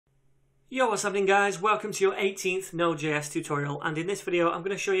Yo, what's happening guys? Welcome to your 18th Node.js tutorial, and in this video I'm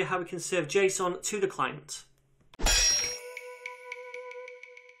going to show you how we can serve JSON to the client.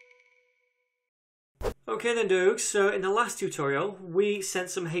 Okay then dudes, so in the last tutorial we sent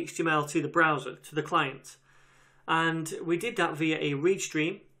some HTML to the browser, to the client, and we did that via a read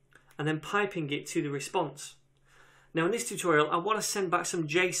stream and then piping it to the response. Now in this tutorial I want to send back some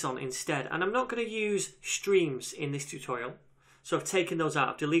JSON instead, and I'm not going to use streams in this tutorial, so I've taken those out,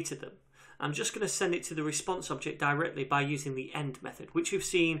 I've deleted them. I'm just going to send it to the response object directly by using the end method, which we've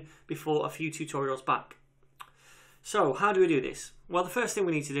seen before a few tutorials back. So how do we do this? Well, the first thing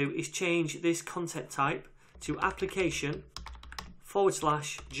we need to do is change this content type to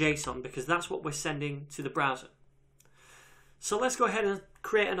application/JSON, because that's what we're sending to the browser. So let's go ahead and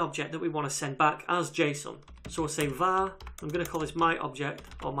create an object that we want to send back as JSON. So we'll say var, I'm going to call this my object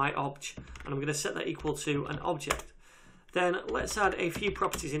or my obj, and I'm going to set that equal to an object. Then let's add a few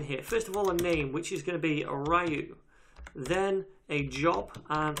properties in here. First of all, a name, which is going to be Ryu. Then a job,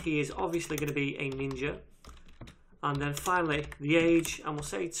 and he is obviously going to be a ninja. And then finally, the age, and we'll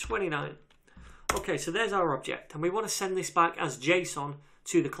say 29. Okay, so there's our object, and we want to send this back as JSON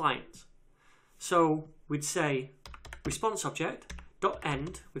to the client. So we'd say response object dot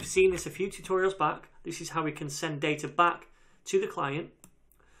end. We've seen this a few tutorials back. This is how we can send data back to the client,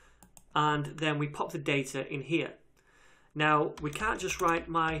 and then we pop the data in here. Now, we can't just write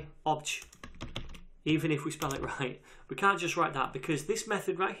my obj, even if we spell it right. We can't just write that, because this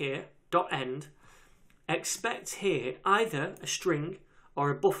method right here, dot end, expects here either a string or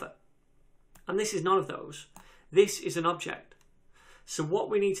a buffer. And this is none of those. This is an object. So what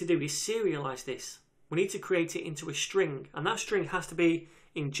we need to do is serialize this. We need to create it into a string, and that string has to be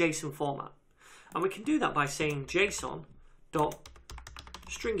in JSON format. And we can do that by saying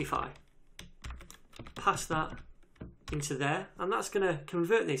JSON.stringify. Pass that into there, and that's going to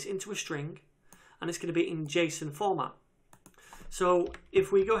convert this into a string, and it's going to be in JSON format. So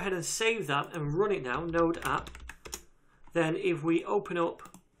if we go ahead and save that and run it now, node app, then if we open up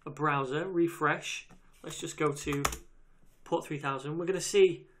a browser, refresh, let's just go to port 3000, we're going to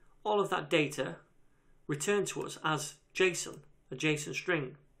see all of that data returned to us as JSON, a JSON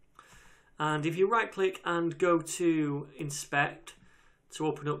string. And if you right click and go to inspect to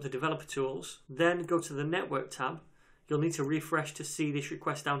open up the developer tools, then go to the network tab, you'll need to refresh to see this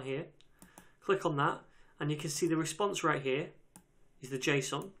request down here. Click on that, and you can see the response right here is the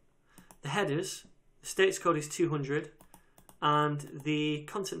JSON. The headers, the status code is 200, and the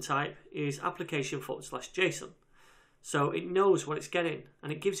content type is application/JSON. So it knows what it's getting,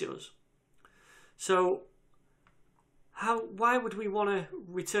 and it gives it us. So why would we want to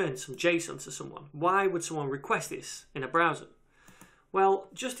return some JSON to someone? Why would someone request this in a browser? Well,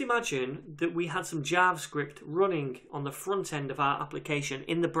 just imagine that we had some JavaScript running on the front end of our application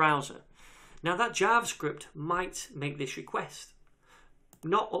in the browser. Now that JavaScript might make this request.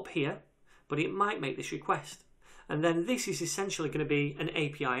 Not up here, but it might make this request. And then this is essentially going to be an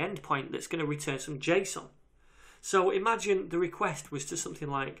API endpoint that's going to return some JSON. So imagine the request was to something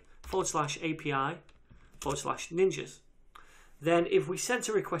like /API/ninjas. Then if we sent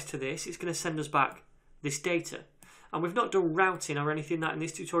a request to this, it's going to send us back this data. And we've not done routing or anything like that in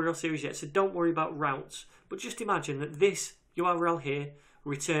this tutorial series yet, so don't worry about routes. But just imagine that this URL here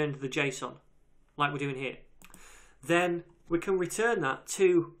returned the JSON, like we're doing here. Then we can return that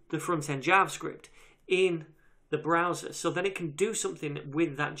to the front-end JavaScript in the browser, so then it can do something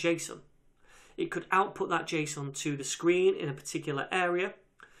with that JSON. It could output that JSON to the screen in a particular area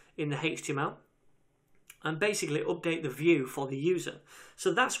in the HTML, and basically update the view for the user.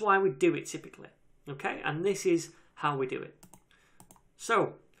 So that's why we do it typically. Okay, and this is how we do it.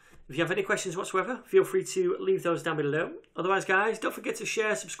 So if you have any questions whatsoever, feel free to leave those down below. Otherwise guys, don't forget to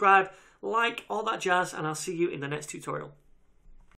share, subscribe, like, all that jazz, and I'll see you in the next tutorial.